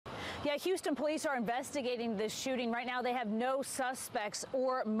Yeah, Houston police are investigating this shooting. Right now, they have no suspects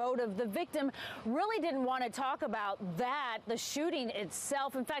or motive. The victim really didn't want to talk about that, the shooting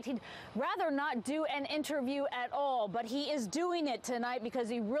itself. In fact, he'd rather not do an interview at all, but he is doing it tonight because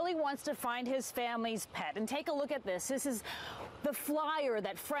he really wants to find his family's pet. And take a look at this. This is the flyer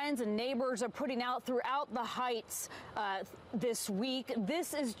that friends and neighbors are putting out throughout the Heights this week.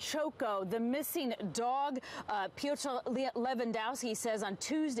 This is Choco, the missing dog. Piotr Lewandowski says on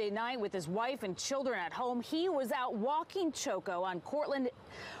Tuesday night with his wife and children at home, he was out walking Choco on Cortland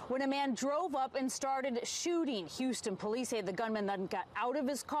when a man drove up and started shooting. Houston police say the gunman then got out of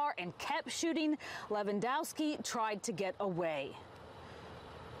his car and kept shooting. Lewandowski tried to get away.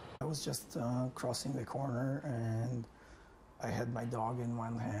 I was just crossing the corner and I had my dog in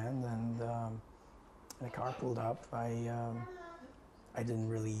one hand, and the car pulled up. I didn't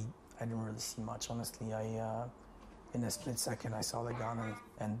really see much, honestly. In a split second, I saw the gun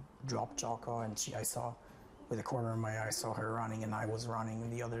and dropped Choco, and I saw, with the corner of my eye, I saw her running, and I was running in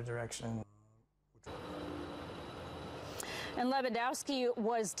the other direction. And Lewandowski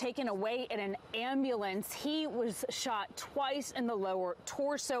was taken away in an ambulance. He was shot twice in the lower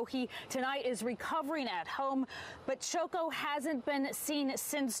torso. He tonight is recovering at home, but Choco hasn't been seen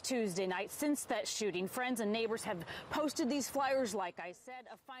since Tuesday night, since that shooting. Friends and neighbors have posted these flyers. Like I said,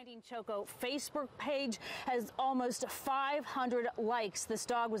 a Finding Choco Facebook page has almost 500 likes. This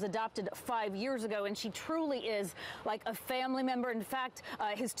dog was adopted 5 years ago, and she truly is like a family member. In fact,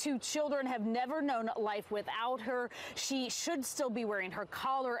 his two children have never known life without her. She should still be wearing her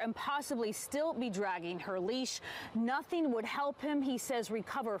collar and possibly still be dragging her leash. Nothing would help him, he says,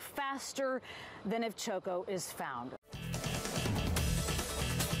 recover faster than if Choco is found.